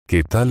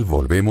¿Qué tal?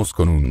 Volvemos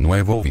con un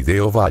nuevo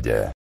video.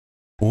 Vaya.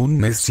 Un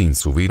mes sin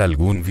subir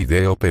algún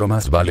video, pero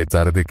más vale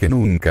tarde que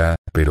nunca.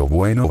 Pero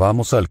bueno,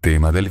 vamos al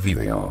tema del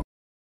video.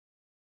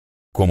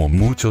 Como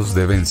muchos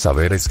deben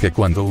saber, es que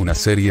cuando una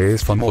serie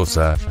es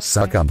famosa,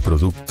 sacan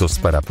productos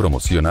para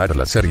promocionar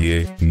la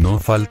serie, no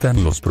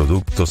faltan los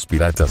productos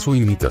piratas o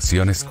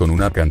imitaciones con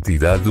una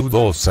cantidad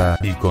dudosa,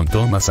 y con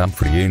Thomas &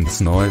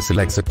 Friends no es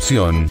la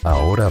excepción.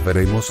 Ahora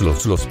veremos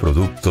los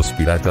productos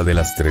pirata de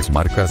las tres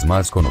marcas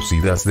más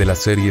conocidas de la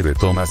serie de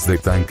Thomas the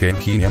Tank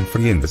Engine and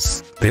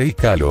Friends: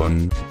 Take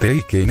Along,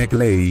 Take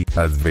Clay,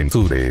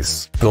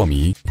 Adventures,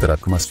 Tommy,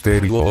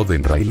 Trackmaster y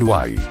Golden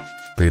Railway.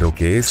 ¿Pero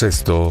qué es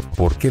esto?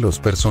 ¿Por qué los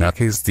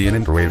personajes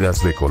tienen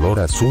ruedas de color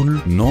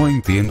azul? No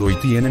entiendo, y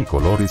tienen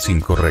colores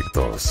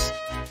incorrectos.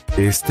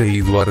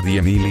 Edward y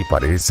Emily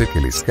parece que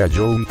les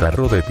cayó un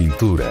tarro de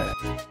pintura.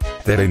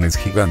 Trenes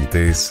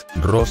gigantes,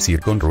 Rosie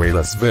con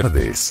ruedas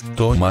verdes,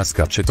 Thomas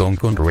cachetón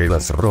con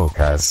ruedas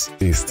rojas,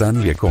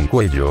 Stanley con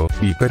cuello,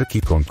 y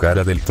Perky con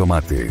cara del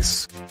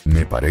tomates.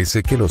 Me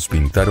parece que los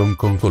pintaron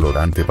con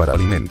colorante para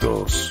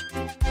alimentos.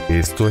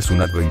 Esto es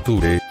un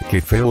adventure,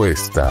 qué feo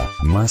está,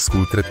 más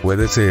cutre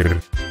puede ser.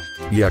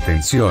 Y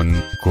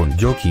atención, con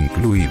jockey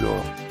incluido.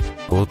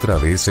 Otra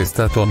vez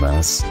está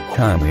Thomas,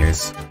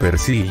 James,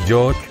 Percy y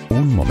Jock.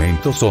 Un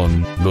momento,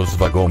 son los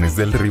vagones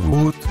del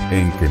reboot.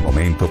 ¿En qué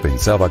momento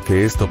pensaba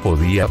que esto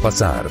podía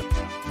pasar?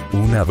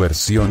 Una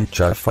versión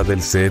chafa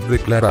del set de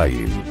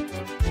Clarail.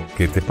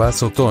 ¿Qué te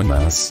pasó,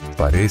 Thomas?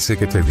 Parece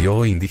que te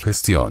dio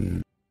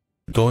indigestión.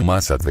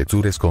 Thomas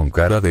Adventures con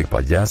cara de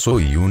payaso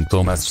y un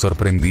Thomas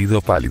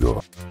sorprendido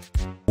pálido.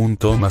 Un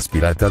Thomas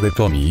pirata de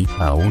Tommy,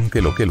 aunque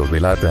lo que lo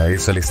delata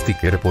es el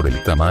sticker por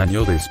el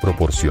tamaño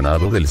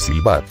desproporcionado del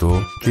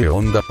silbato. ¿Qué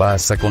onda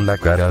pasa con la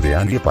cara de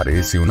Annie?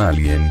 Parece un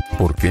alien,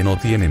 ¿por qué no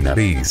tiene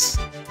nariz?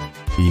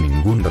 Y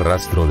ningún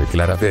rastro de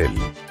Clarabelle.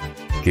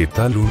 ¿Qué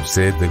tal un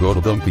set de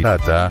Gordon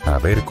pirata? A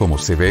ver cómo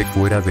se ve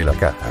fuera de la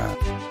caja.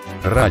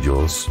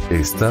 Rayos,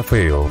 está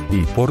feo,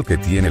 ¿y por qué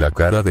tiene la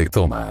cara de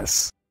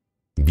Thomas?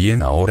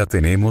 Bien, ahora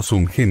tenemos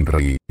un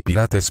Henry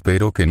pirata,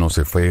 espero que no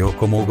sea feo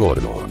como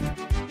Gordon.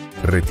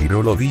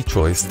 Retiro lo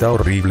dicho, está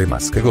horrible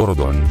más que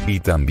Gordon, y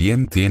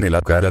también tiene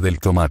la cara del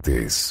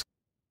tomates.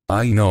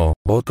 Ay no,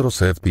 otro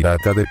set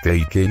pirata de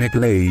Take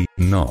Clay,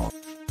 no.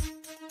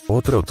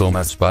 Otro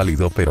Thomas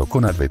pálido pero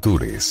con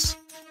adventures.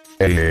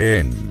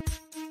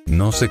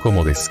 No sé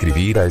cómo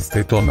describir a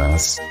este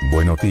Thomas.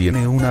 Bueno,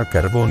 tiene una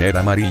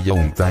carbonera amarilla,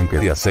 un tanque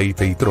de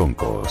aceite y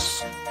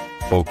troncos.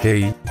 Ok,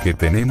 ¿qué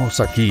tenemos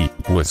aquí?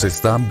 Pues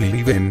están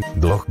Believe,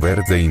 Dog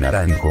verde y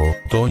naranjo,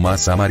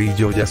 Thomas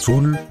amarillo y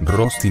azul,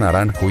 Rusty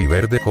naranjo y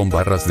verde con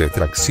barras de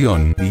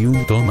tracción, y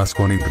un Thomas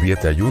con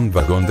Henrietta y un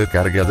vagón de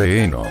carga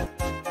de heno.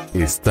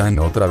 Están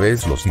otra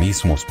vez los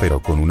mismos, pero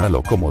con una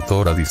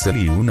locomotora diésel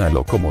y una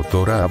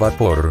locomotora a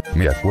vapor.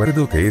 Me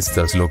acuerdo que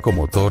estas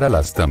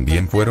locomotoras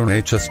también fueron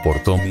hechas por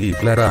Tommy y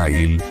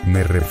Clarail,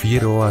 me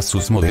refiero a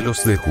sus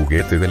modelos de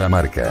juguete de la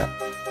marca.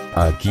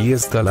 Aquí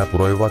está la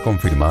prueba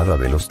confirmada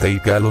de los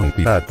Take Along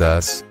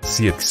piratas,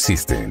 si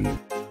existen.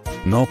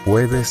 No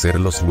puede ser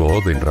los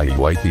Golden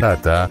Railway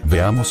pirata.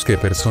 Veamos qué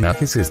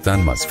personajes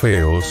están más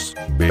feos.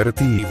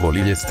 Bertie y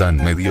Bolly están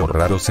medio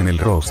raros en el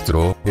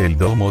rostro, el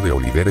domo de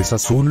Oliver es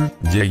azul,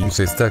 James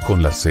está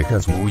con las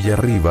cejas muy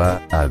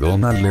arriba, a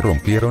Donald le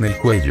rompieron el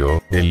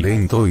cuello, el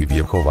lento y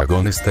viejo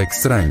vagón está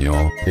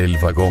extraño, el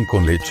vagón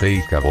con leche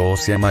y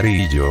caboce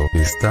amarillo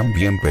están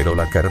bien, pero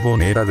la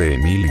carbonera de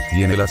Emily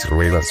tiene las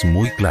ruedas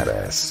muy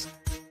claras.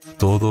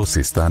 Todos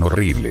están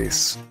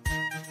horribles.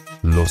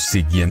 Los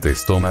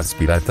siguientes Thomas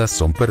piratas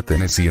son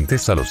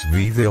pertenecientes a los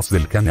videos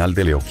del canal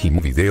de Leojim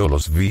Video.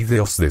 Los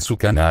videos de su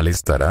canal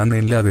estarán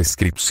en la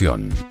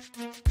descripción.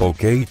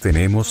 Ok,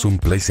 tenemos un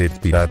playset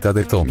pirata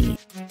de Tommy.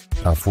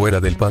 Afuera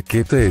del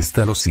paquete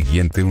está lo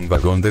siguiente: un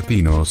vagón de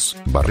pinos,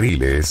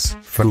 barriles,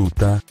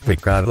 fruta,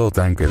 pescado,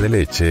 tanque de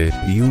leche,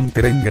 y un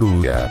tren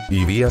grúa,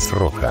 y vías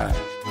roja.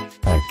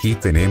 Aquí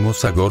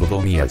tenemos a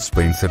Gordon y a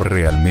Spencer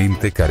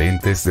realmente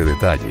carentes de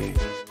detalle.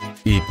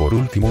 Y por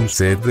último un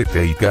set de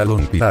Take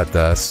Along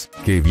piratas,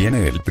 que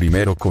viene el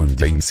primero con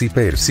James y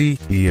Percy,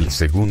 y el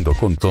segundo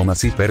con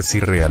Thomas y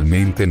Percy.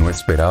 Realmente no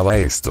esperaba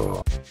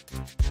esto.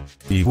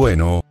 Y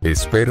bueno,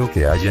 espero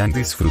que hayan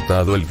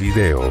disfrutado el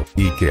video,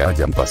 y que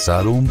hayan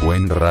pasado un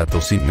buen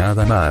rato. Sin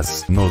nada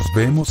más, nos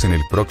vemos en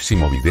el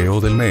próximo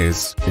video del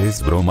mes.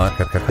 Es broma,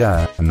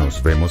 jajaja,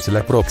 nos vemos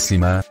la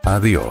próxima,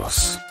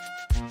 adiós.